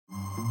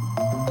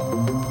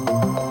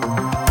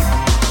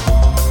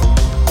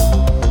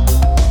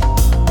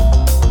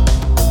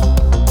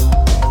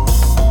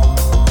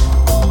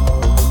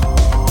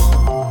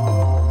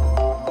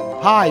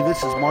Hi, this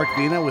is Mark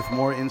Vina with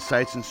More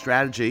Insights and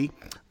Strategy.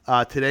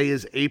 Today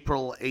is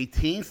April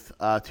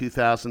 18th,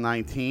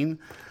 2019.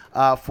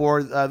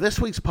 For this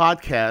week's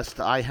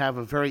podcast, I have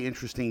a very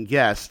interesting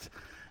guest.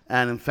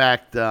 And in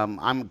fact, I'm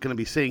going to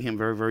be seeing him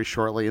very, very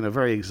shortly in a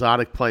very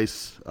exotic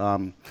place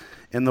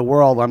in the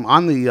world. I'm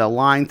on the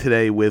line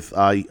today with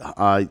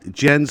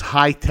Jens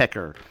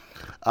Heittecher.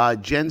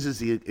 Jens is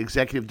the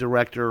executive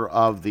director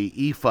of the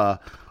IFA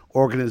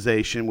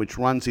organization, which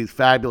runs these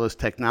fabulous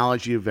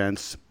technology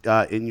events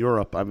in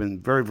Europe. I've been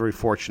very, very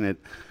fortunate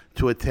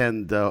to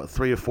attend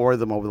 3 or 4 of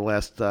them over the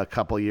last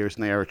couple of years,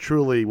 and they are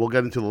truly, we'll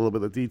get into a little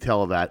bit of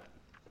detail of that.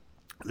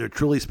 They're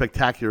truly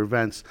spectacular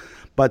events.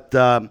 But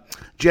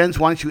Jens,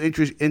 why don't you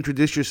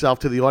introduce yourself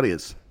to the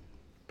audience?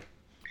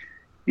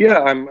 Yeah,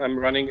 I'm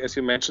running, as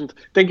you mentioned.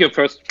 Thank you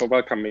first for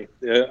welcoming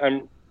me.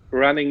 I'm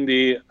running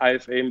the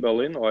IFA in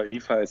Berlin, or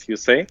IFA as you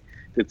say.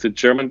 It's a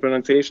German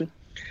pronunciation.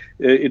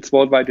 It's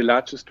worldwide the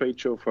largest trade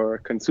show for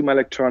consumer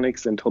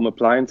electronics and home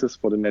appliances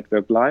for the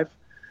Network Live.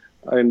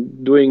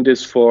 I'm doing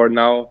this for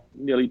now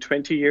nearly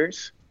 20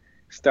 years,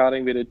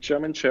 starting with a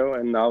German show,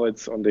 and now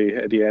it's on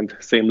at the end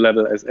same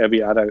level as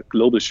every other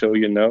global show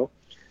you know.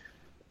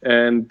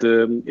 And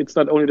it's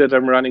not only that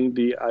I'm running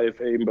the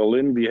IFA in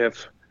Berlin, we have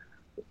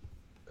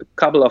a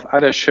couple of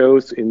other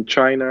shows in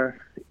China,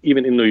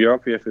 even in New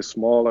York we have a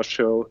smaller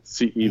show,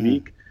 CE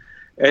Week,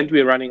 and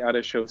we're running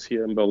other shows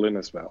here in Berlin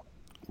as well.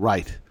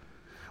 Right.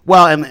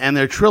 Well, and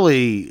they're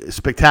truly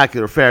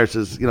spectacular fairs.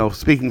 As you know,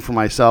 speaking for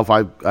myself,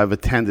 I've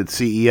attended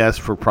CES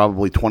for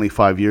probably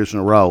 25 years in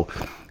a row,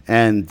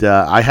 and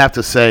I have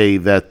to say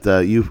that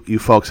you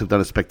folks have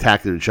done a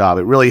spectacular job.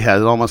 It really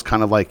has almost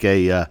kind of like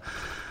a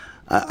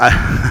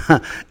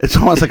it's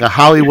almost like a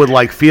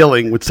Hollywood-like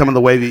feeling with some of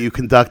the way that you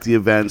conduct the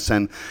events,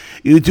 and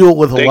you do it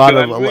with a lot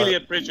of. I really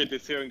appreciate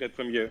hearing that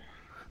from you.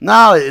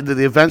 No,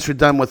 the events are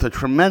done with a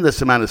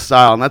tremendous amount of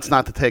style, and that's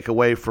not to take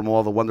away from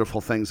all the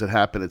wonderful things that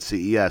happen at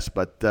CES.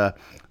 But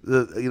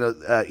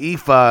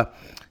IFA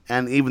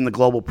and even the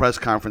Global Press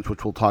Conference,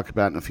 which we'll talk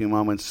about in a few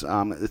moments,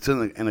 it's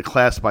in a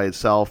class by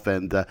itself.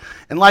 And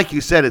like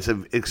you said, it's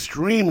an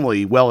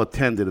extremely well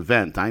attended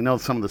event. I know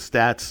some of the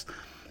stats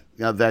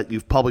that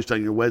you've published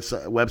on your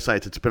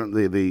websites. It's been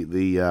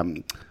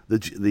the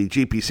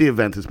GPC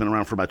event has been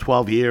around for about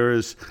 12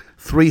 years.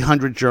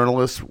 300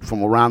 journalists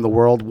from around the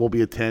world will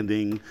be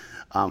attending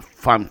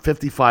from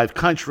 55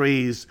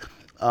 countries.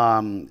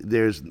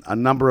 There's a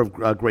number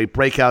of great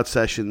breakout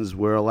sessions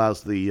where it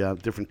allows the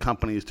different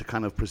companies to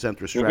kind of present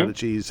their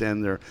strategies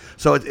and their.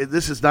 So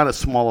this is not a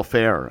small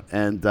affair.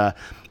 And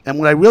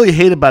what I really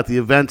hate about the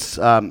events,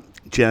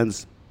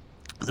 Jens,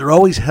 they're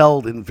always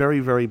held in very,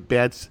 very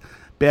bad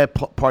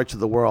parts of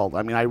the world.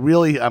 I mean,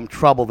 I'm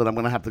troubled that I'm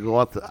going to have to go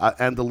out to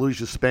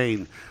Andalusia,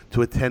 Spain,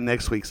 to attend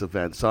next week's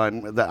event. So I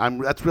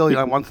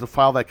wanted to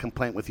file that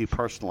complaint with you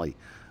personally.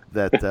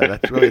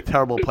 That's really a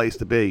terrible place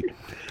to be.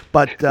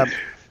 But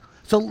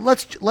so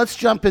let's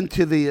jump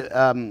into the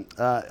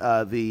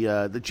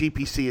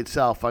GPC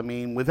itself. I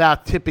mean,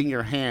 without tipping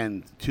your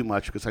hand too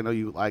much, because I know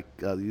you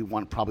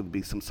want probably to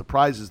be some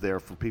surprises there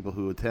for people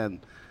who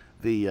attend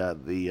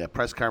the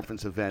press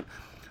conference event.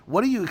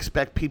 What do you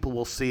expect people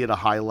will see at a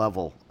high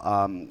level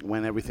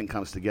when everything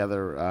comes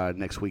together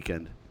next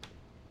weekend?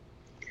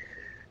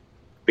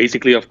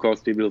 Basically, of course,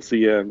 they will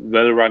see a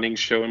well-running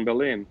show in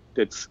Berlin.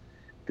 That's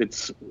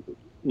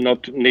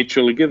not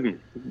naturally given,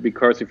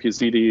 because if you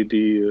see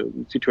the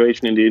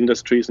situation in the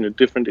industries, in the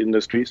different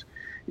industries,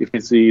 if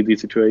you see the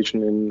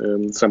situation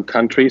in some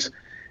countries,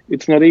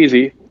 it's not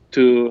easy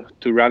to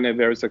run a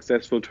very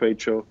successful trade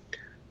show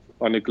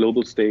on a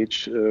global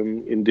stage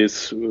in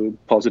this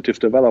positive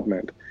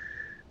development.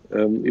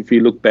 If we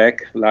look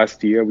back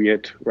last year, we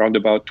had around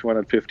about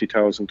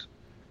 250,000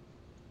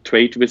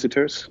 trade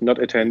visitors, not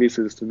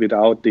attendees,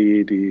 without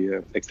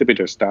the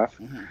exhibitor staff.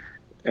 Mm-hmm.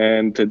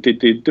 And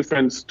the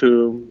difference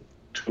to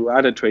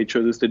other trade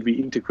shows is that we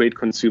integrate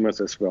consumers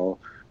as well.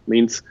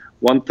 Means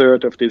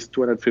 1/3 of these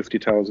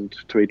 250,000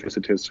 trade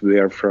visitors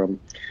were from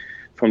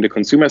the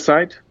consumer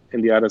side,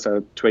 and the others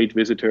are trade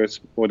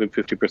visitors, more than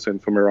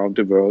 50% from around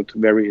the world,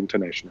 very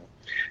international.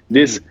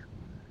 This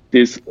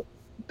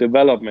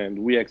development,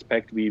 we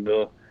expect we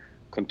will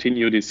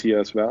continue this year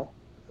as well.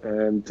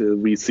 And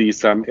we see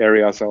some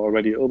areas are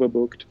already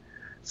overbooked,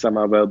 some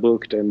are well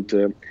booked.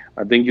 And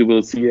I think you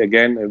will see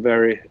again a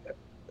very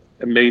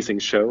amazing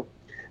show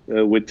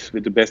with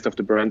the best of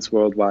the brands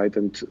worldwide.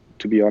 And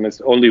to be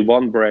honest, only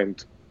one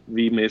brand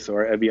we miss,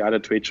 or every other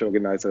trade show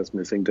organizer is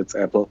missing, that's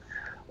Apple.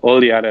 All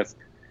the others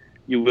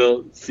you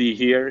will see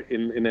here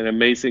in an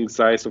amazing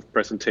size of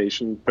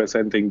presentation,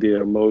 presenting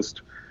their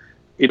most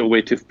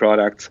innovative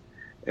products.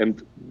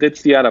 And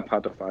that's the other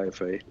part of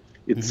IFA.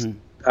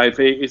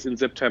 IFA is in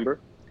September.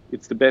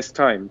 It's the best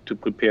time to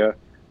prepare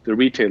the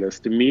retailers,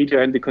 the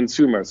media, and the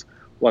consumers.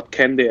 What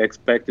can they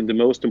expect in the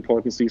most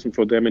important season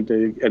for them in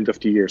the end of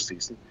the year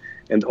season?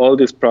 And all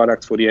these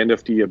products for the end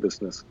of the year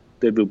business,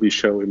 they will be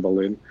shown in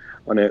Berlin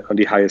on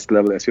the highest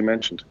level, as you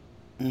mentioned.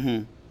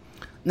 Mm-hmm.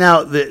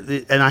 Now,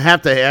 and I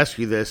have to ask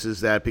you this,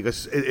 is that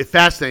because it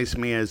fascinates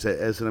me as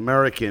an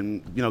American,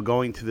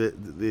 going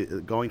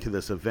to going to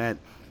this event,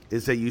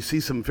 is that you see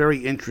some very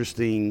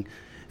interesting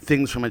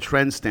things from a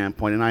trend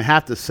standpoint. And I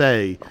have to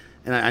say,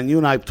 and you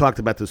and I have talked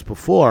about this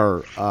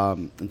before,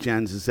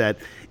 Jens, is that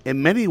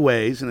in many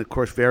ways, and of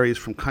course varies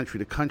from country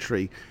to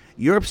country,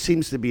 Europe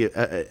seems to be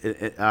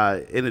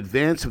in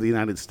advance of the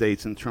United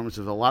States in terms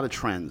of a lot of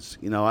trends.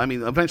 I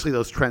mean, eventually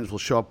those trends will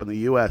show up in the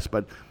U.S.,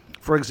 but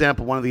for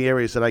example, one of the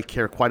areas that I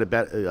care quite a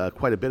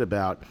bit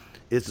about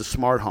is the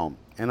smart home,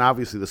 and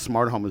obviously the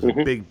smart home is a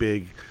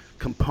big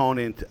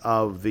component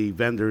of the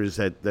vendors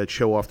that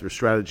show off their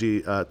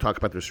strategy, talk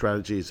about their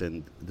strategies,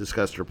 and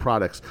discuss their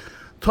products.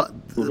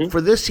 For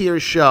this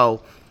year's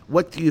show,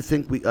 what do you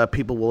think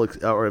people will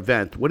or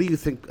event? What do you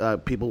think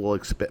people will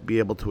be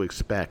able to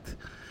expect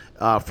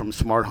from a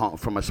smart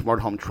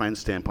home trend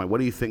standpoint? What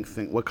do you think?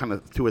 What kind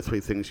of 2 or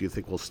 3 things do you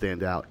think will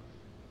stand out?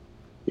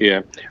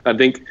 Yeah, I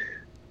think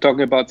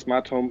talking about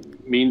smart home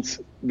means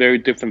very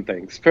different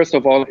things. First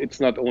of all, it's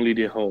not only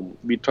the home.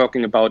 We're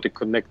talking about the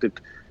connected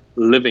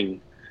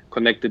living,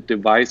 connected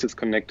devices,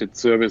 connected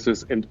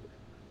services, and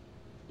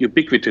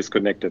ubiquitous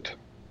connected.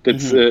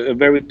 That's a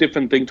very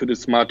different thing to the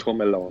smart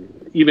home alone.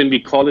 Even we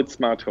call it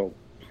smart home.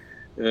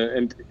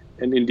 And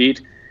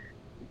indeed,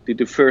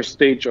 the first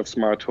stage of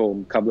smart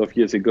home a couple of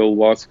years ago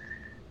was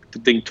to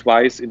think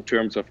twice in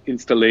terms of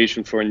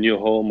installation for a new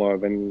home or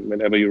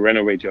whenever you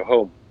renovate your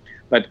home.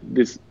 But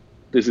this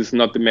is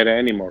not the matter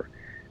anymore.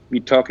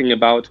 We're talking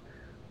about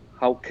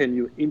how can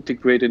you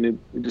integrate in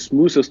the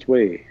smoothest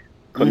way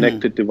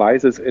connected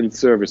devices and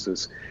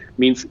services.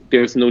 Means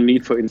there's no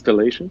need for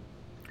installation.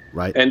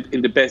 Right. And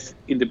in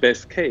the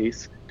best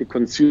case, the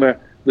consumer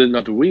will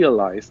not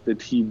realize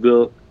that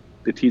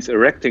he's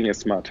erecting a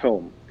smart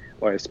home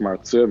or a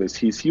smart service.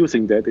 He's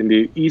using that in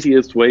the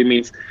easiest way.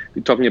 Means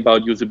we're talking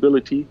about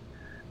usability.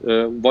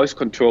 Voice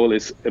control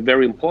is a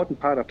very important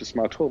part of the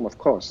smart home, of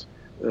course.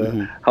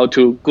 How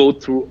to go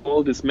through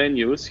all these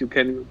menus. You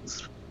can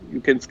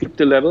skip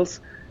the levels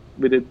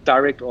with a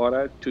direct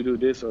order to do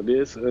this or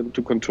this and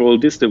to control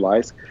this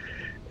device.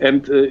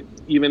 And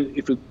even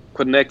if you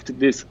connect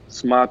this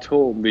smart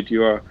home with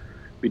your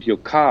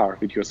car,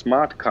 with your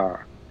smart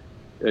car,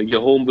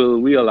 your home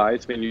will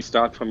realize when you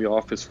start from your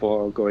office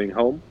for going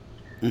home,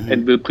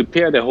 and will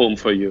prepare the home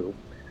for you.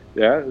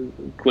 Yeah,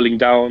 cooling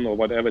down or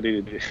whatever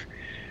the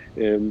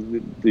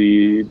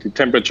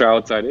temperature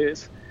outside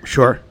is.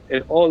 Sure.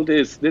 And all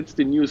this, that's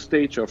the new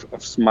stage of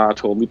smart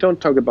home. We don't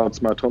talk about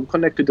smart home.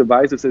 Connected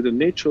devices is a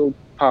natural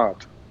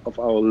part of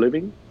our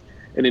living.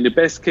 And in the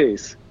best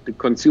case, the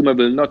consumer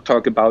will not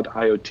talk about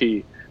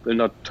IoT, will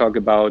not talk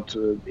about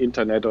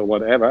internet or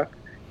whatever.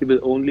 He will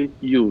only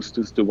use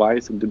this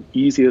device in the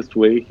easiest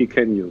way he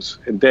can use.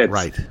 And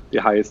that's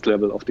the highest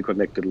level of the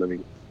connected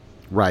living.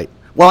 Right.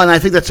 Well, and I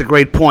think that's a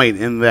great point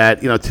in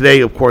that,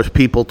 today, of course,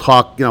 people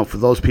talk, for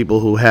those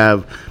people who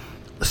have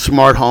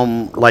smart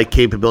home-like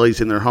capabilities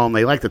in their home,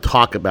 they like to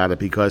talk about it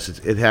because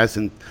it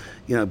hasn't,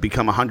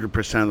 become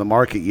 100% of the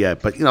market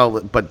yet. But,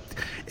 but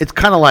it's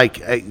kind of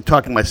like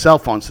talking my cell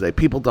phones today.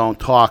 People don't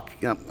talk,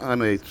 I mean,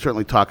 they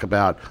certainly talk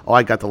about,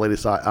 I got the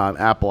latest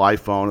Apple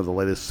iPhone or the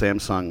latest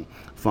Samsung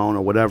phone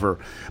or whatever.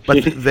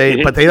 But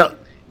they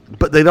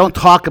don't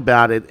talk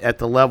about it at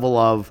the level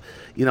of,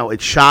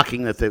 it's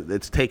shocking that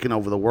it's taken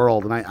over the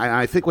world. And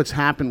I think what's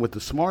happened with the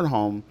smart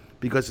home,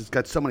 because it's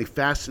got so many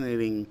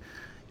fascinating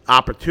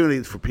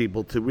opportunities for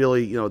people to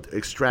really,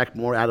 extract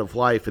more out of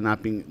life and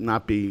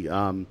not be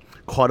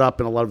caught up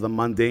in a lot of the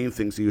mundane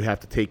things that you have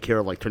to take care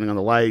of, like turning on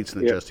the lights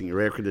and adjusting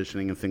your air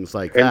conditioning and things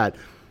like that.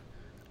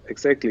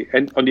 Exactly.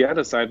 And on the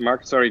other side,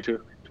 Mark, sorry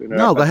to interrupt.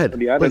 No, go ahead. On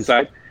the other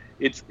side,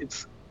 it's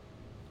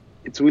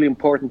really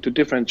important to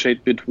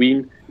differentiate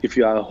between if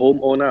you are a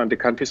homeowner on the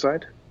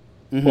countryside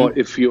or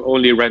if you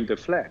only rent a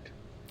flat.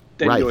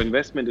 Then your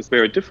investment is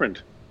very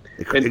different.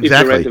 And if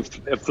you rent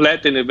a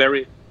flat in a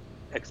very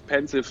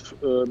expensive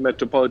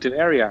metropolitan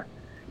area,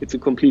 it's a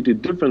completely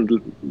different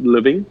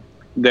living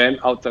than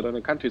outside on the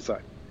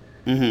countryside.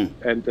 And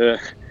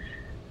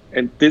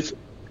this,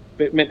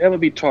 whenever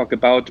we talk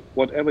about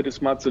whatever the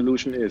smart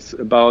solution is,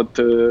 about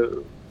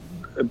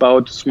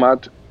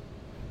smart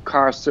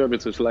car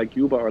services like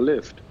Uber or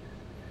Lyft,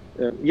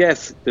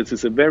 yes, this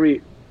is a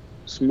very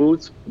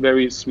smooth,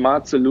 very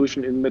smart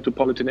solution in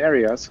metropolitan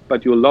areas,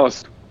 but you're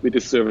lost with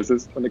the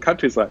services on the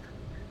countryside.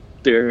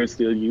 There is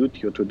still you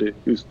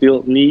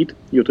still need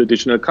your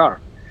traditional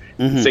car.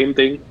 Same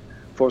thing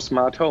for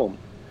smart home.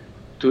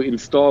 To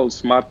install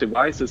smart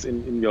devices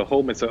in your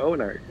home as an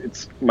owner,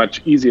 it's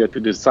much easier to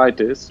decide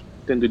this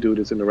than to do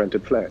this in a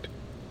rented flat.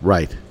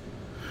 Right.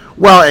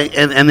 Well,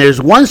 and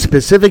there's one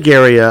specific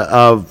area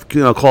of,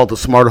 called the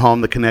smart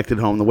home, the connected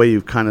home, the way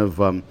you've kind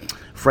of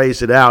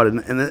phrased it out. And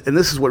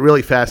this is what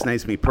really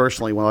fascinates me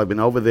personally while I've been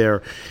over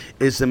there,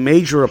 is the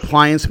major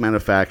appliance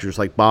manufacturers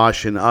like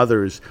Bosch and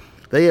others.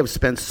 They have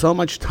spent so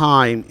much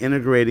time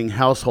integrating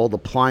household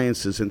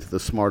appliances into the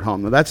smart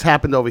home. Now, that's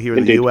happened over here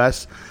in the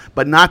U.S.,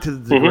 but not to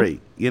the degree.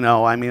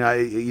 I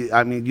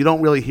mean, you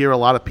don't really hear a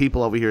lot of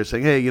people over here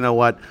saying, hey, you know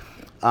what,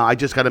 I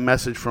just got a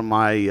message from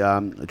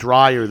my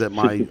dryer that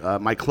my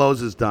my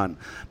clothes is done.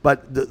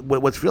 But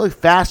what's really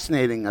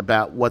fascinating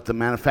about what the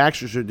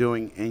manufacturers are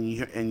doing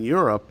in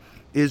Europe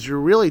is you're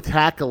really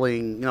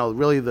tackling,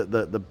 really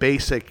the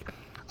basic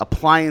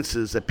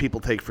appliances that people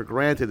take for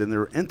granted, and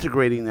they're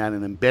integrating that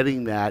and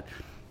embedding that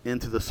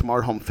into the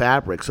smart home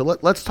fabric. So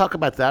let's talk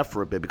about that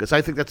for a bit, because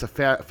I think that's a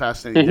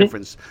fascinating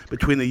difference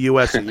between the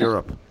U.S. and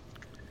Europe.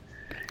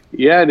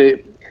 Yeah,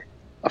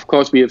 of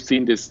course, we have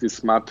seen these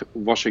smart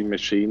washing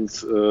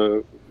machines,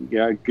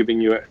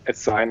 giving you a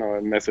sign or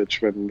a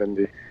message when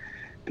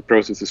the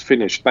process is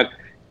finished. But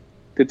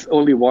that's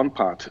only one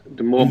part.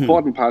 The more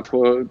important part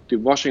for the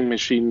washing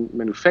machine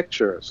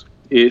manufacturers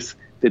is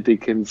that they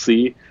can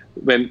see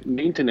when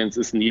maintenance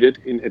is needed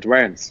in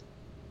advance.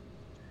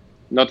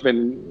 Not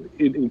when,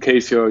 in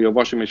case your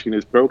washing machine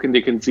is broken,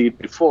 they can see it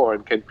before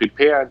and can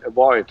prepare and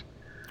avoid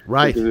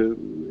that the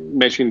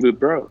machine will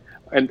break.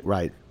 And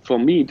for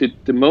me, the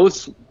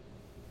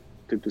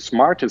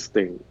smartest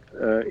thing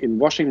in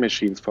washing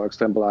machines, for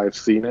example, I've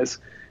seen is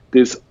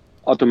this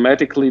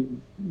automatically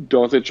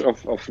dosage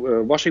of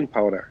washing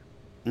powder.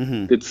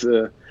 It's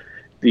the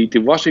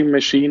washing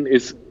machine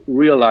is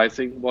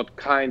realizing what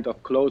kind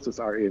of clothes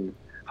are in,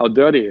 how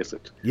dirty is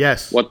it,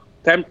 what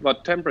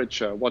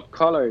temperature, what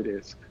color it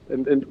is,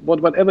 and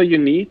whatever you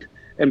need,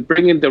 and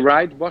bring in the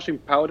right washing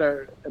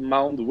powder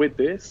amount with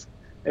this,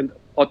 and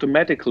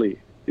automatically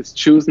it's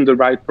choosing the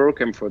right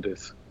program for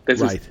this.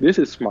 This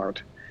is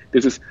smart.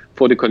 This is,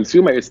 for the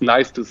consumer, it's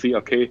nice to see,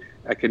 okay,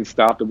 I can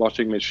start the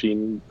washing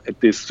machine at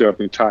this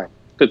certain time.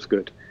 That's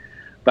good.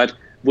 But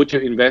would you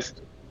invest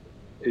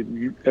a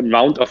real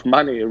amount of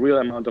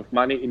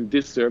money in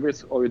this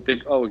service, or you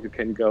think, you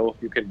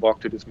can walk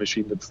to this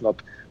machine, that's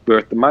not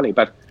worth the money?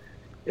 But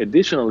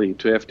additionally,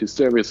 to have these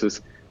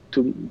services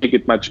to make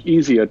it much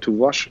easier to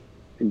wash,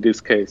 in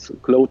this case,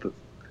 clothes.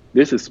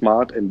 This is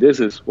smart, and this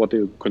is what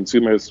the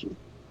consumer is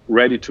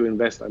ready to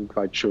invest, I'm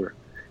quite sure.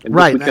 And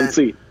this we can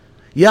see.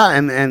 Yeah,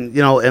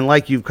 and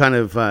like you've kind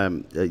of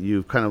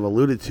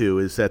alluded to,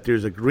 is that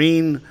there's a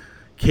green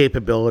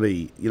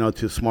capability,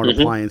 to smart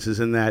appliances,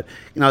 in that,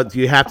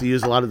 you have to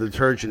use a lot of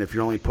detergent if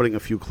you're only putting a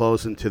few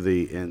clothes into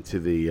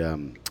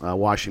the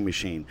washing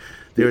machine.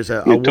 There's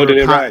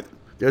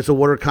there's a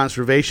water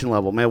conservation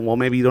level.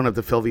 Maybe you don't have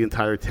to fill the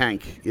entire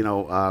tank,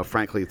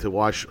 frankly, to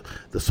wash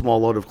the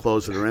small load of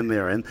clothes that are in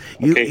there. And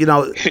Indeed.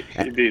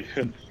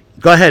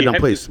 Go ahead,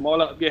 please.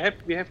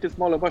 We have the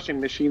smaller washing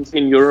machines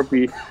in Europe.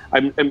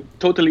 I'm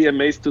totally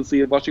amazed to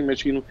see a washing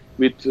machine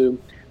with 2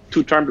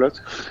 tumblers.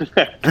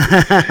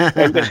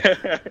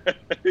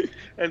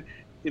 and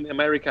in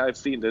America, I've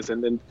seen this,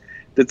 and then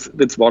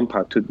that's one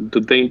part,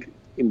 to think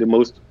in the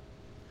most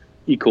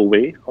eco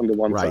way on the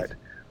one side.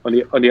 On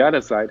the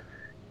other side,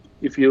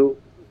 if you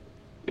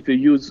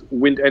use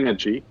wind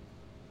energy,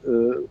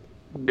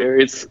 there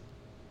is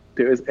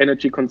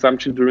energy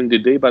consumption during the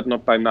day, but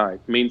not by night.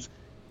 Means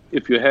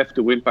if you have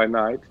the wind by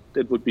night,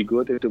 that would be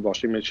good if the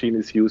washing machine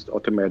is used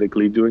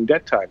automatically during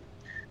that time.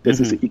 This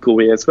is eco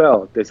way as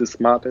well. This is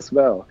smart as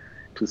well,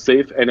 to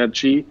save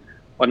energy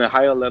on a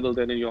higher level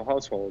than in your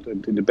household.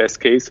 And in the best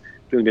case,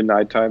 during the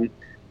nighttime,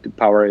 the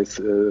power is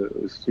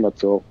not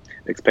so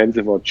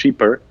expensive or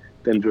cheaper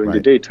than during the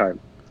daytime.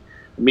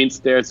 It means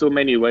there are so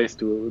many ways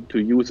to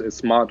use a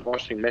smart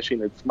washing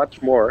machine. It's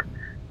much more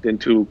than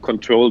to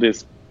control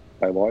this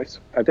by voice.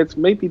 That's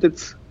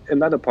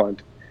another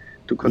point.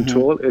 To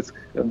control is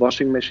a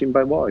washing machine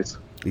by voice.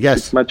 Yes.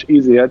 It's much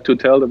easier to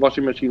tell the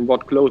washing machine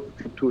what clothes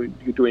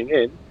you're doing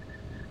in.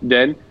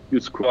 Then you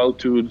scroll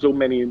to so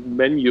many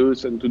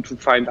menus and to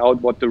find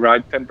out what the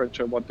right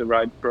temperature, what the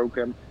right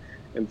program.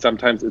 And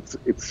sometimes it's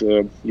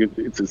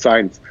a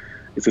science.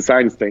 It's a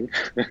science thing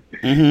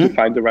to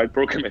find the right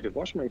program at the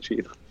washing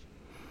machine.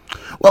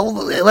 Well,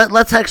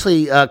 let's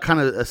actually kind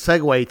of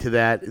segue to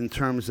that in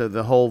terms of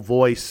the whole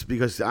voice,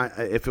 because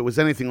if it was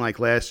anything like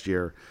last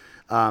year,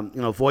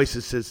 voice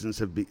assistants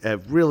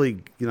have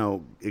really,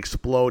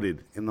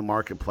 exploded in the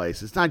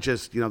marketplace. It's not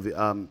just,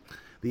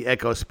 the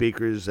Echo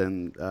speakers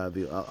and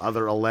the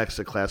other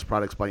Alexa class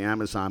products by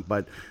Amazon,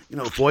 but,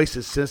 voice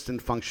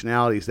assistant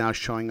functionality is now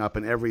showing up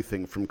in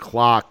everything from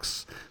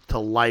clocks to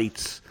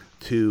lights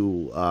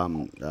to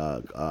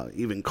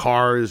even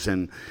cars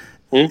and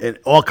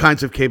all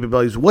kinds of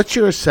capabilities. What's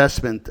your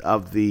assessment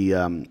of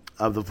the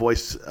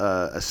voice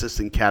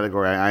assistant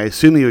category? I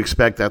assume you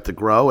expect that to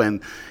grow,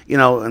 and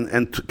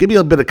and give me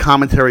a bit of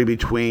commentary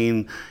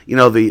between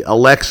the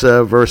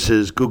Alexa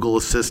versus Google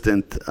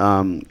Assistant,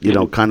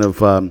 kind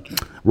of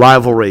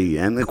rivalry,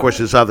 and of course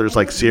there's others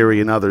like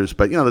Siri and others,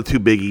 but the two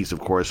biggies,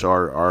 of course,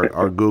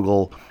 are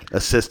Google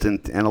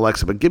Assistant and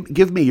Alexa. But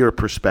give me your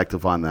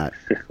perspective on that.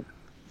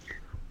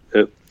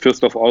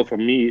 First of all, for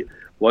me,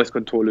 voice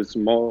control is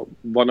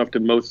one of the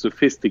most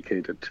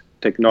sophisticated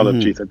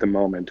technologies at the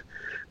moment,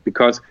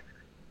 because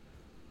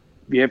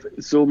we have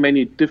so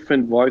many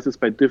different voices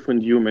by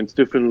different humans,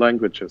 different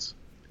languages,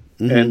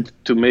 and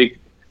to make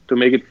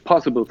it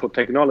possible for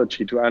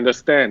technology to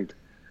understand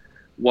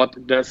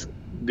what does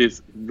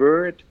this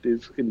word,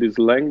 in this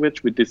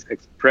language, with this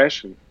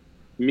expression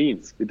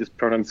means, with this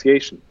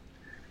pronunciation.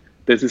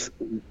 This is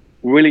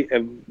really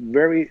a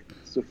very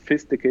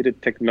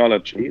sophisticated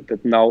technology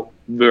that now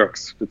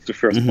works. That's the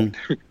first point.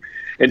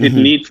 And it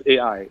needs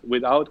AI.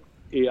 Without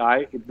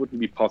AI, it wouldn't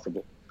be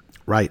possible.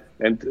 Right.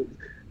 And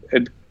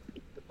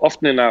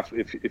often enough,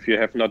 if you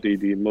have not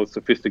the most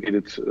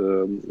sophisticated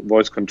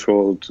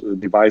voice-controlled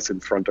device in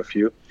front of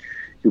you,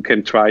 you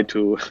can try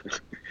to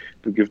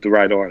to give the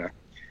right order.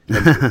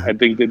 And I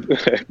think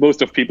that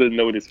most of people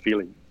know this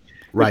feeling.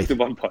 Right. That's the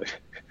one point.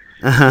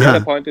 The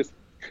other point is,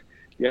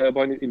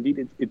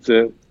 indeed, it's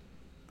a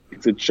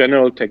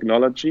general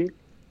technology,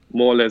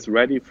 more or less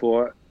ready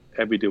for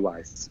every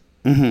device.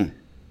 And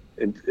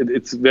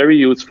it's very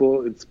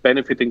useful. It's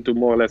benefiting to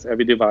more or less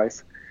every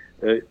device.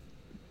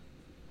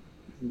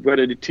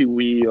 Whether the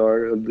TV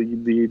or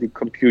the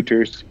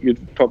computers,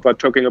 are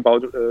talking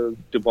about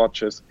the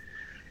watches,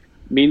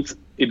 means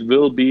it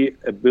will be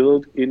a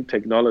built-in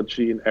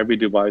technology in every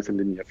device in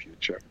the near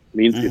future.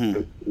 Means it's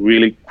a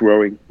really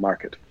growing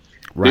market.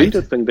 Right. The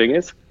interesting thing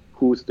is,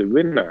 who's the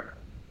winner?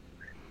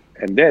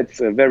 And that's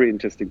a very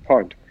interesting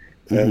point.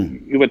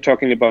 You were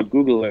talking about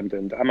Google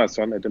and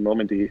Amazon at the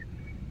moment, the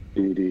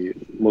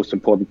most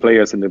important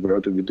players in the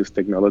world with this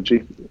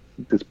technology,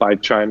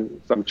 despite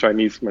some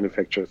Chinese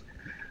manufacturers.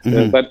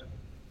 But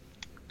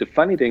the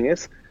funny thing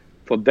is,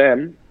 for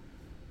them,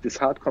 this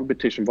hard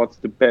competition, what's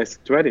the best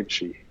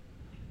strategy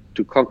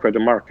to conquer the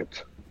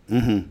market?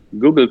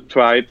 Google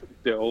tried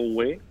their own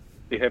way.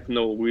 They have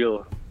no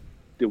real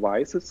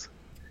devices.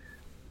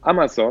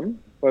 Amazon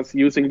was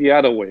using the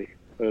other way,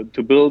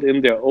 to build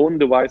in their own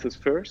devices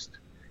first,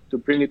 to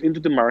bring it into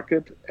the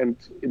market, and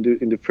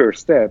in the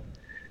first step,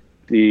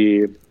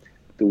 the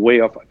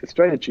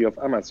strategy of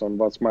Amazon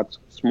was much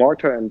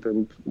smarter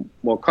and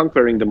more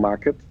conquering the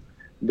market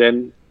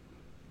than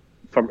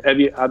from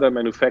every other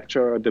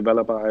manufacturer or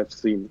developer I've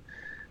seen.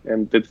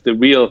 And that's the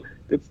real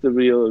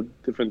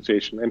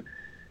differentiation. And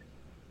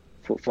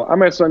for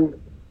Amazon,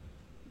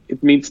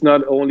 it means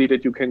not only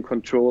that you can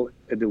control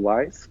a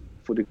device,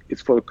 for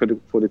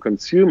the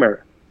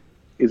consumer,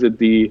 is it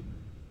the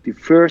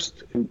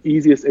first and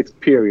easiest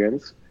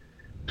experience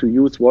to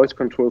use voice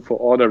control for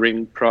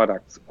ordering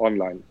products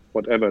online,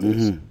 whatever it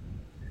is.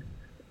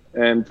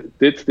 And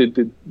that's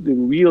the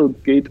real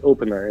gate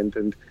opener,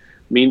 and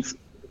means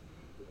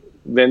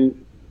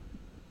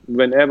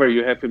whenever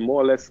you have in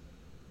more or less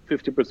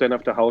 50%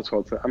 of the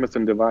households an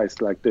Amazon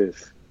device like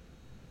this,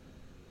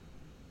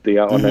 they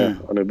are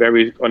on a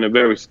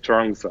very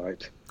strong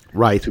side,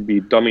 right, to be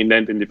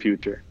dominant in the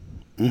future.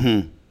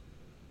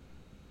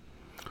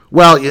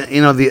 Well,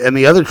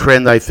 the other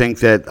trend, I think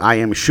that I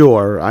am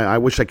sure, I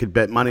wish I could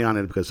bet money on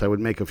it because I would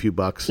make a few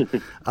bucks.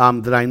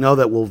 That I know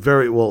that will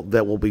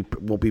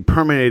be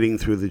permeating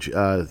through the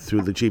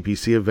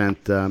GPC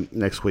event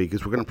next week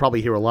is we're going to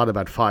probably hear a lot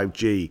about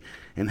 5G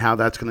and how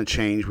that's going to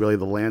change really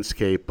the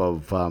landscape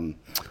of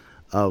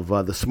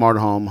the smart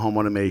home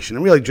automation,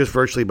 and really just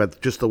virtually about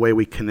just the way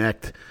we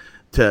connect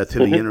to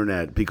the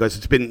internet, because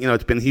it's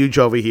been huge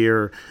over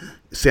here.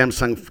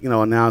 Samsung,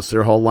 announced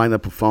their whole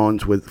lineup of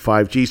phones with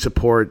 5G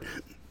support.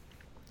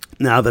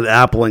 Now that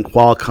Apple and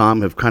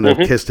Qualcomm have kind of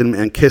kissed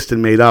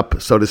and made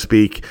up, so to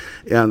speak,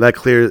 that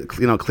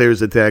clears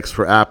the decks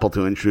for Apple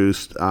to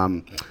introduce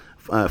 5G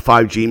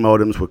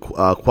modems with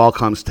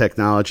Qualcomm's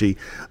technology.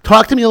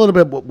 Talk to me a little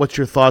bit. What's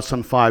your thoughts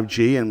on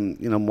 5G, and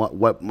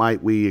what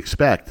might we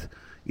expect?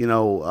 At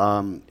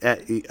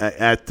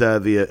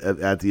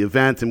the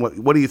event, and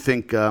what do you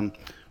think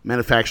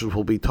manufacturers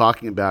will be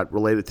talking about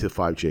related to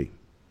 5G?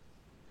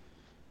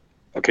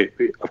 Okay,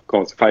 of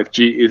course,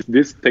 5G is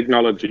this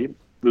technology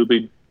will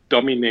be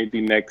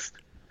dominating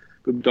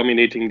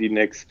the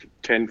next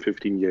 10,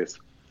 15 years,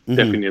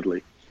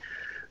 definitely.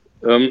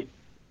 At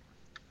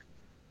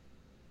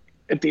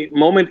the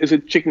moment, it's a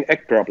chicken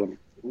egg problem.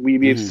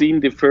 We have seen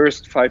the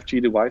first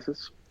 5G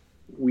devices.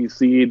 We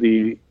see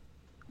the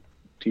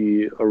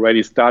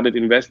already started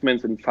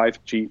investments in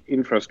 5G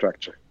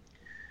infrastructure.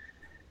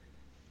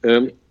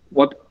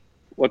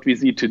 What we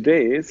see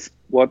today is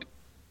what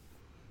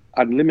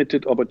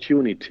unlimited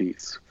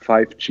opportunities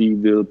 5G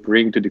will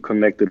bring to the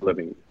connected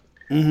living.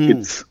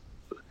 It's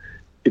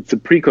a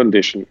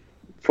precondition,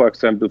 for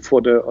example,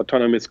 for the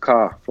autonomous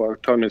car, for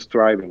autonomous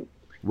driving.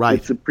 Right.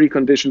 It's a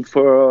precondition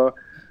for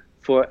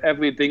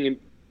everything.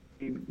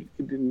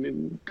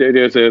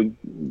 There's a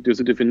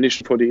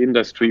definition for the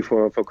industry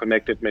for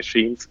connected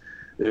machines,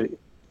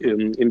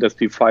 in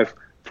Industry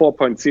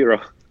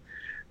 4.0.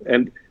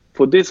 And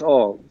for this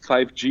all,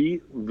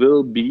 5G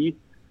will be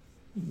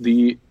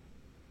the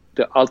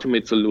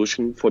ultimate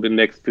solution for the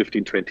next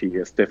 15, 20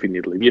 years,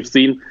 definitely. We have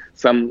seen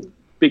some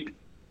big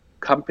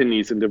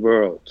companies in the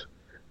world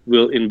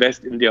will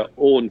invest in their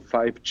own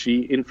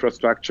 5G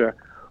infrastructure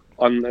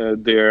on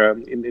their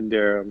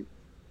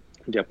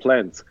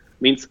plans.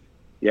 Means,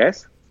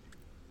 yes,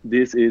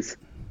 this is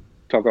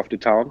talk of the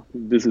town.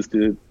 This is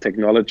the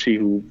technology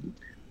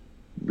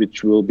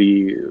which will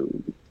be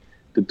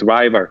the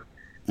driver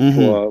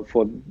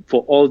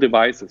for all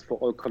devices, for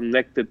all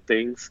connected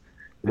things,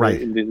 right,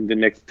 in the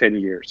next 10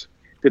 years.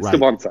 That's right. the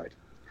one side.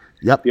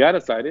 Yep. The other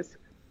side is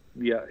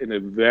we are in a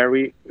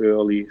very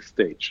early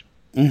stage.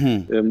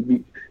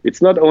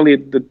 It's not only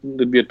that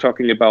we're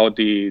talking about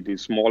the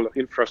small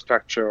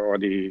infrastructure or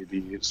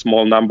the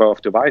small number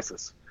of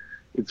devices.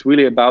 It's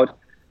really about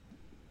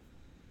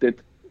that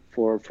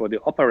for the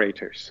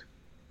operators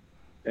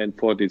and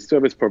for the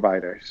service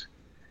providers.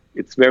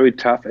 It's very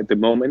tough at the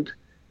moment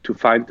to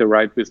find the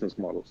right business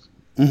models.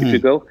 If you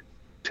go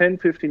 10,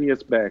 15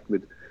 years back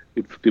with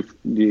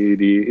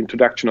the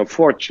introduction of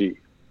 4G,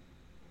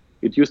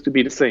 it used to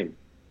be the same.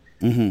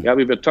 Yeah,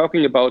 we were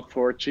talking about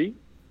 4G,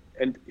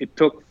 and it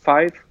took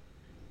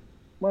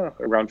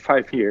around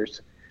 5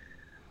 years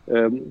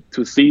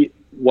to see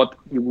what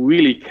you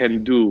really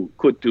could do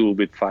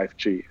with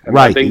 5G. And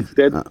right. I think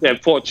that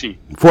 4G.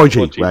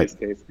 4G, right. In this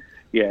case.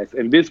 Yes,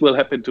 and this will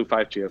happen to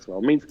 5G as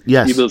well. Means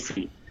yes. We will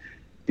see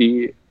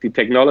the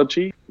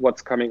technology,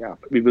 what's coming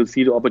up. We will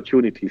see the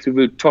opportunities. We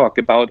will talk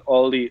about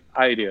all the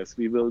ideas.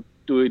 We will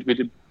do it with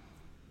the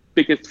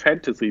biggest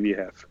fantasy we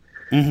have.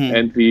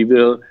 And we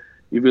will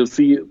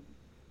see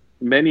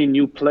many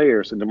new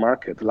players in the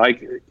market,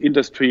 like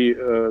industry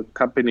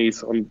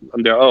companies on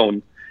their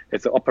own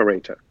as an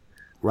operator,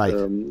 right,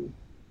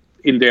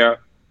 in their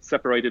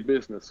separated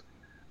business.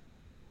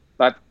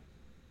 But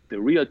the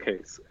real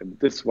case, and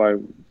this is why,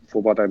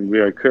 for what I'm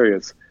very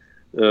curious,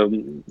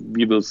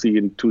 we will see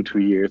in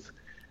 2-3 years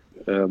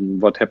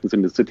what happens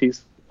in the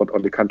cities, what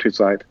on the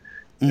countryside,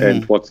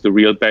 and what's the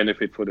real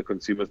benefit for the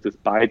consumers,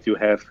 despite you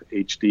have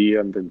HD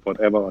and then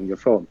whatever on your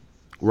phone.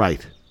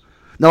 Right.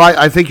 No,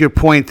 I think your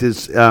point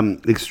is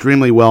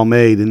extremely well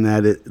made in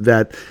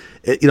that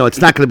it's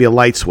not going to be a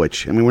light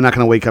switch. I mean, we're not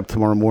going to wake up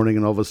tomorrow morning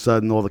and all of a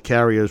sudden all the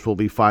carriers will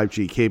be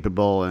 5G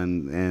capable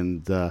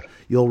and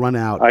you'll run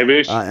out. I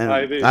wish.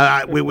 I think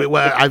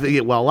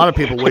a lot of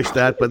people wish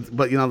that, but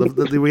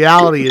the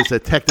reality is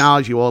that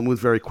technology will move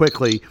very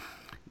quickly.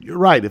 You're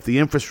right. If the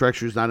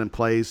infrastructure is not in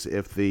place,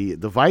 if the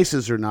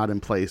devices are not in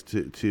place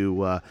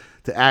to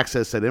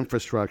access that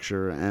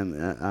infrastructure,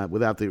 and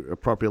without the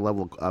appropriate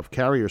level of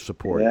carrier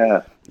support,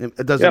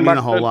 it doesn't mean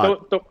a whole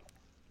lot.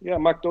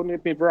 Mark, don't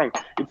get me wrong.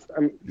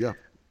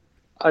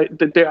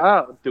 There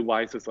are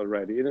devices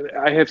already.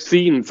 I have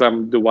seen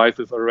some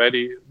devices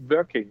already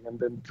working,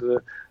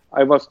 and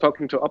I was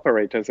talking to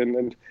operators,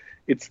 and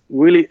it's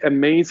really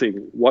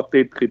amazing what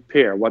they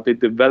prepare, what they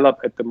develop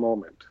at the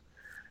moment.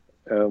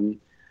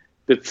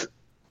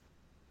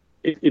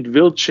 It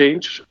will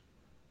change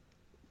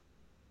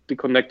the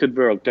connected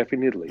world,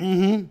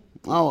 definitely.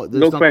 Oh,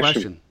 there's no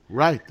question.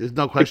 Right, there's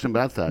no question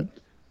about that.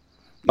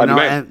 But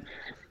I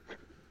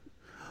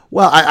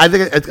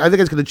think it's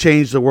going to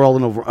change the world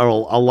in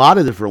a lot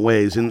of different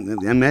ways,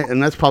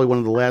 and that's probably one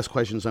of the last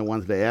questions I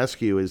wanted to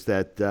ask you. Is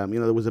that there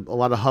was a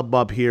lot of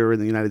hubbub here in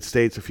the United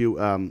States a few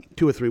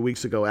 2 or 3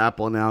 weeks ago.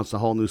 Apple announced a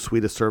whole new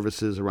suite of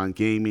services around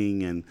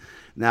gaming, and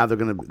now they're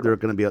going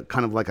to be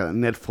kind of like a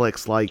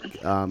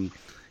Netflix-like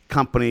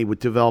company with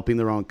developing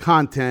their own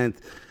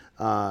content.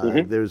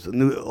 There's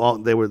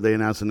they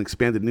announced an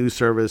expanded news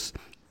service.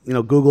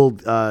 Google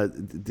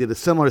did a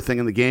similar thing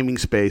in the gaming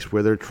space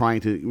where they're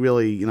trying to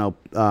really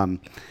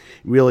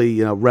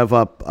rev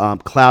up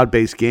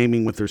cloud-based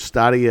gaming with their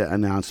Stadia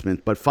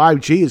announcement. But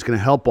 5G is going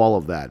to help all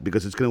of that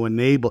because it's going to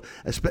enable.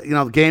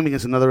 Gaming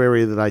is another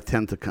area that I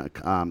tend to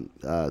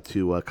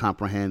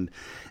comprehend.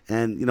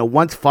 And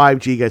once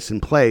 5G gets in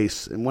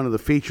place, and one of the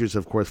features,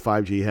 of course,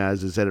 5G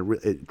has is that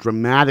it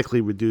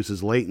dramatically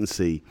reduces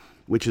latency,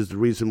 which is the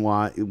reason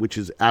why, which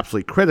is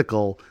absolutely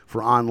critical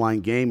for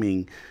online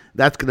gaming.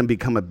 That's going to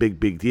become a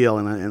big deal,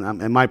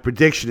 and my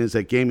prediction is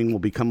that gaming will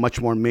become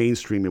much more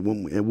mainstream. It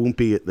won't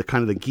be the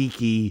kind of the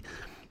geeky,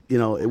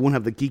 it won't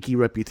have the geeky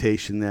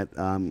reputation that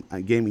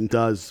gaming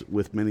does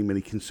with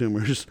many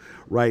consumers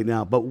right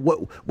now. But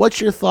what's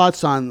your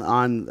thoughts on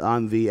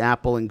the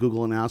Apple and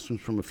Google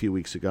announcements from a few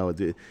weeks ago?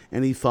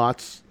 Any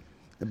thoughts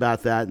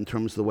about that in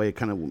terms of the way it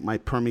kind of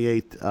might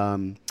permeate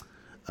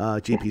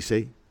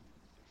GPC?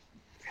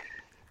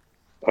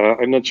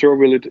 I'm not sure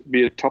will it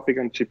be a topic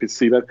on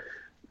GPC,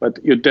 but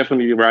you're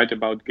definitely right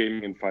about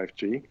gaming in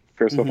 5G.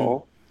 First of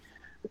all,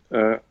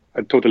 I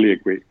totally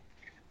agree.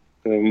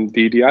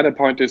 The other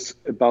point is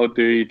about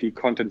the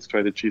content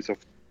strategies of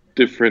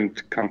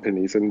different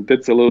companies, and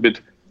that's a little bit,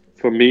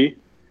 for me,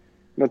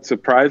 not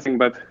surprising,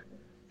 but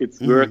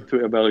it's worth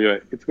to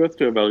evaluate. It's worth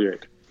to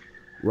evaluate.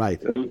 Right.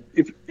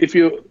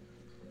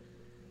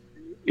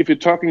 If you're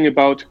talking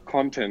about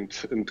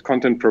content and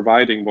content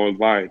providing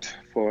worldwide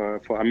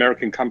for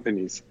American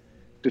companies,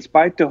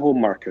 despite the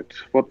home market,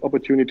 what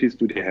opportunities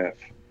do they have?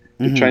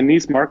 The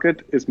Chinese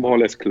market is more or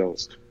less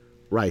closed.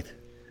 Right.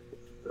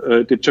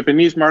 The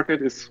Japanese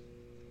market is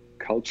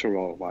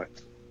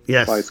cultural-wise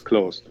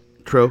closed.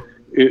 True.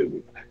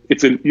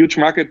 It's a huge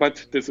market,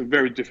 but there's a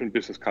very different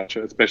business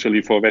culture,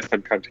 especially for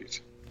Western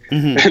countries.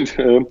 And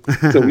so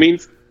it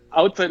means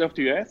outside of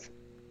the US,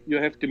 you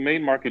have the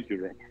main market,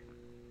 Europe.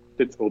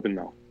 That's open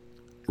now.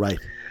 Right.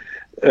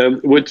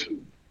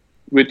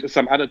 With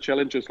some other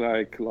challenges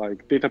like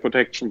data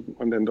protection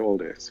and all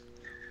this.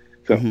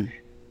 So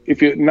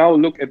if you now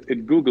look at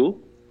Google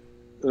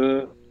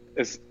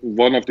as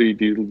one of the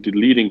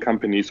leading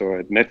companies, or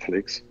at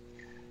Netflix,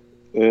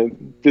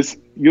 This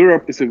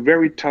Europe is a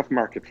very tough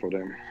market for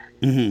them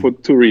for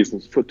two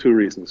reasons,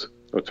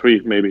 or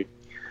three maybe.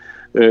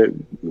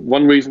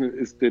 One reason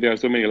is that there are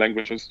so many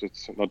languages,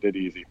 it's not that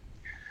easy.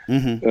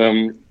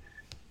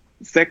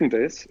 Second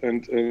is,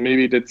 and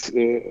maybe that's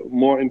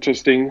more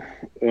interesting,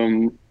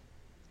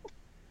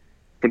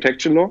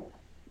 protection law,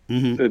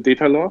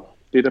 data law,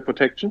 data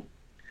protection.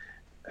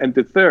 And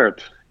the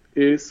third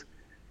is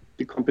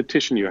the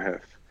competition you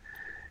have.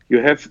 You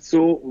have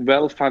so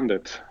well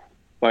funded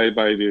by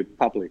the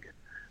public,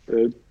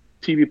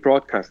 TV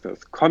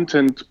broadcasters,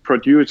 content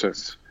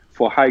producers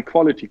for high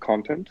quality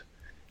content,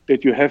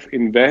 that you have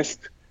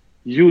invest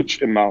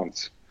huge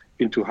amounts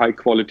into high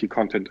quality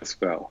content as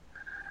well.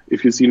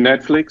 If you see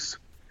Netflix,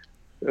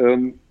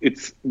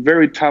 it's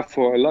very tough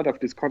for a lot of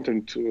these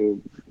content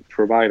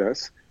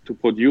providers to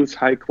produce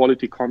high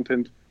quality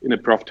content in a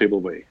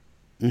profitable way.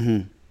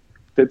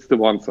 That's the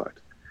one side.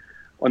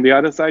 On the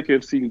other side, you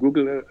have seen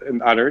Google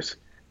and others.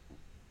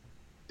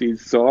 They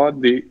saw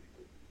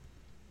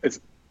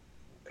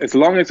as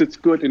long as it's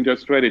good in their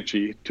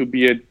strategy to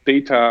be a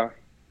data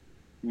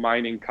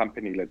mining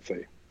company, let's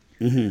say,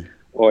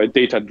 or a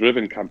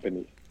data-driven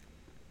company,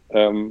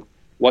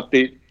 what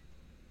they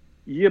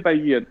year by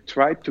year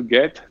tried to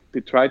get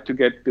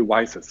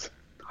devices,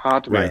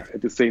 hardware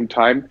at the same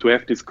time to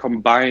have this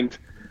combined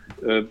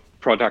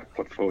product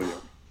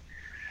portfolio.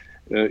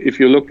 If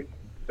you look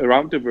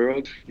around the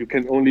world, you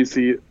can only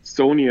see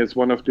Sony as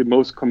one of the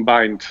most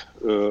combined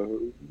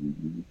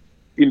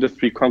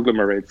industry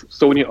conglomerates.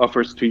 Sony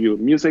offers to you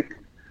music,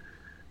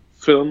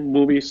 film,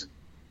 movies,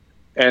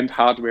 and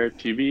hardware,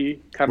 TV,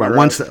 camera.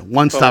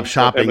 One-stop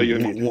shopping.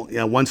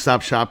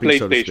 One-stop shopping,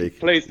 so to speak.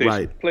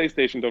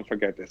 PlayStation, don't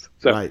forget this.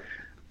 So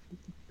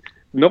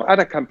no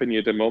other company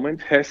at the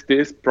moment has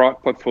this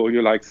broad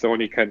portfolio like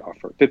Sony can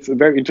offer. That's a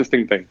very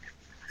interesting thing.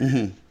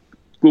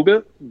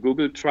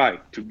 Google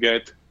tried to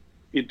get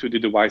into the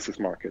devices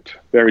market.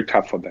 Very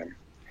tough for them.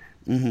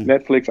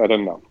 Netflix, I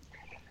don't know.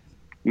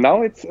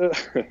 Now it's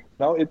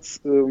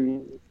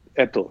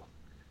Apple.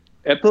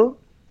 Apple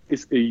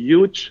is a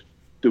huge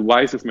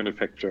devices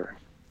manufacturer,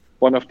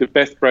 one of the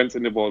best brands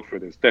in the world for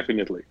this,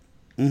 definitely.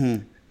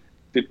 For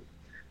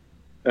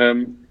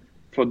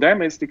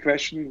them is the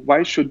question,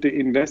 why should they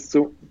invest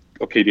so?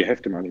 Okay, they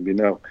have the money, we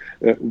know.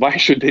 Why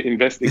should they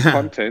invest in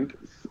content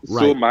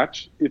so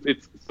much if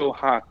it's so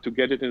hard to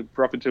get it in a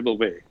profitable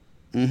way?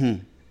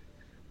 And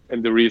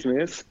the reason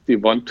is they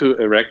want to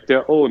erect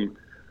their own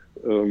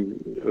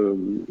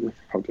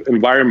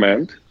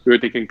environment where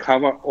they can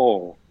cover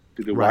all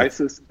the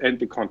devices and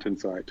the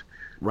content side.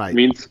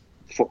 Means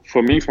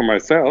for me, for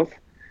myself,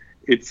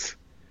 it's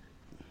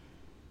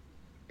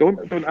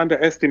don't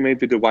underestimate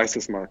the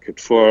devices market.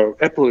 For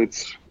Apple,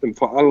 and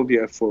for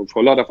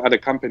a lot of other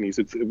companies,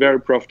 it's a very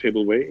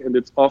profitable way, and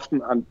it's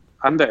often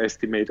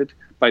underestimated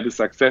by the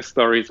success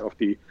stories of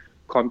the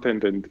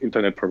content and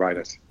internet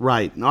providers.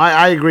 Right. No,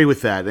 I agree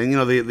with that. And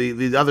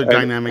the other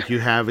dynamic you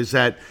have is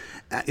that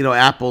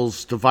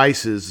Apple's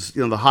devices,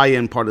 the high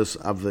end part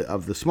of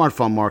the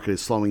smartphone market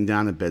is slowing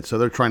down a bit. So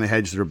they're trying to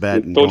hedge their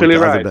bet and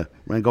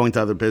going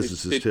to other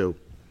businesses too.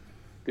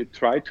 They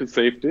try to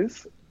save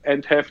this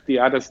and have the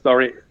other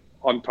story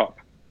on top.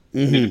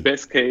 In the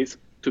best case,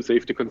 to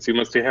save the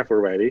consumers they have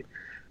already,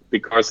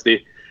 because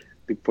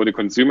for the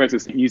consumers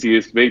it's the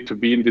easiest way to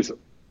be in this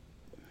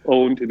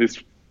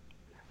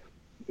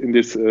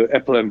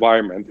Apple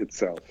environment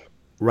itself.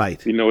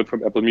 Right. We know it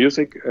from Apple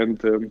Music,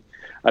 and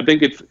I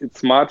think it's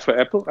smart for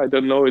Apple. I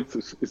don't know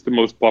it's the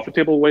most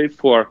profitable way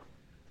for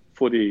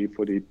the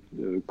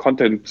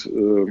content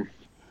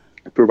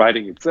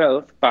providing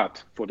itself,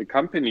 but for the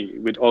company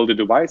with all the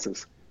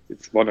devices,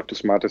 it's one of the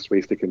smartest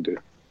ways they can do.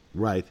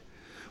 Right.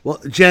 Well,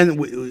 Jen,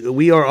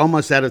 we are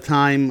almost out of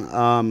time.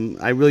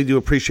 I really do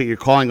appreciate your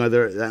calling,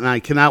 and I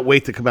cannot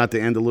wait to come out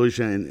to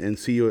Andalusia and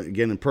see you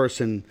again in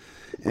person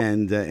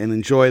and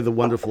enjoy the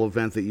wonderful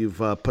event that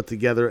you've put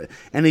together.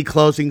 Any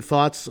closing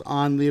thoughts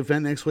on the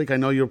event next week? I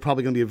know you're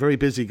probably going to be a very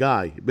busy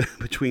guy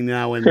between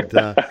now and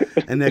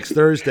next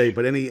Thursday,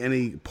 but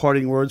any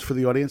parting words for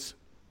the audience?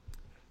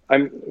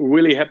 I'm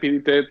really happy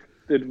that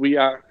we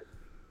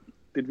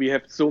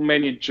have so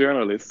many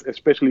journalists,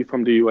 especially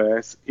from the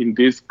US, in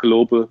this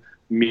global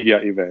media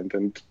event,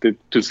 and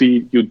to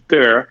see you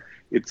there,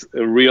 it's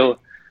a real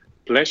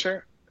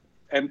pleasure,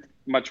 and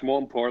much more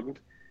important,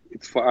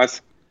 it's for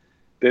us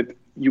that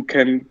you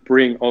can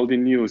bring all the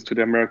news to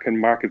the American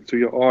market, to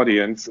your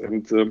audience,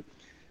 and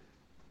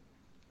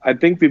I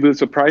think we will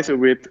surprise you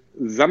with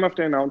some of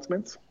the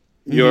announcements.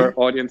 Your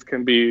audience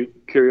can be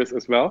curious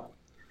as well.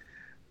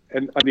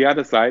 And on the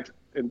other side,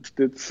 and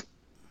that's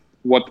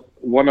what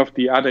one of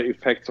the other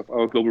effects of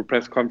our global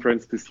press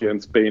conference this year in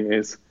Spain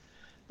is,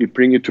 we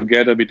bring it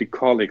together with the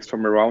colleagues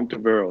from around the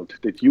world,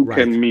 that you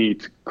can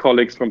meet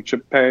colleagues from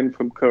Japan,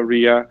 from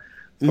Korea,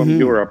 from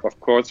Europe, of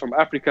course, from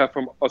Africa,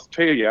 from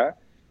Australia,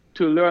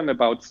 to learn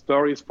about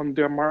stories from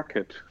their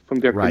market, from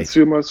their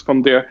consumers,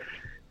 from their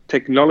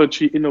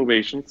technology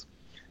innovations.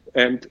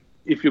 And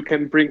if you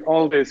can bring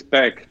all this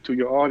back to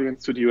your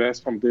audience, to the US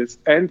from this,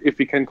 and if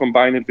we can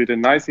combine it with a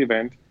nice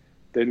event,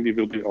 then we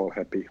will be all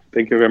happy.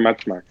 Thank you very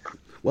much, Mark.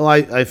 Well,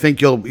 I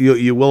think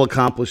you will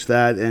accomplish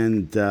that,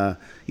 and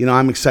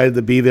I'm excited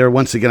to be there.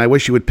 Once again, I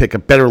wish you would pick a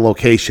better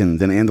location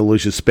than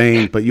Andalusia,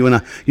 Spain. But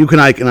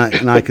I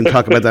can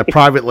talk about that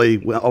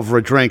privately over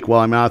a drink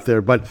while I'm out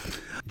there. But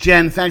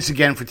Jen, thanks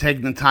again for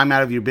taking the time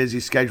out of your busy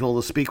schedule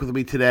to speak with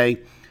me today,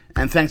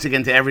 and thanks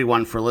again to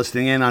everyone for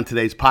listening in on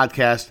today's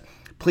podcast.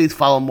 Please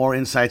follow more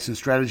insights and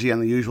strategy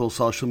on the usual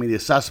social media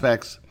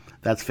suspects.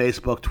 That's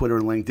Facebook, Twitter,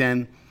 and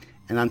LinkedIn.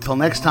 And until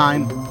next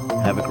time,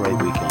 have a great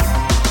weekend.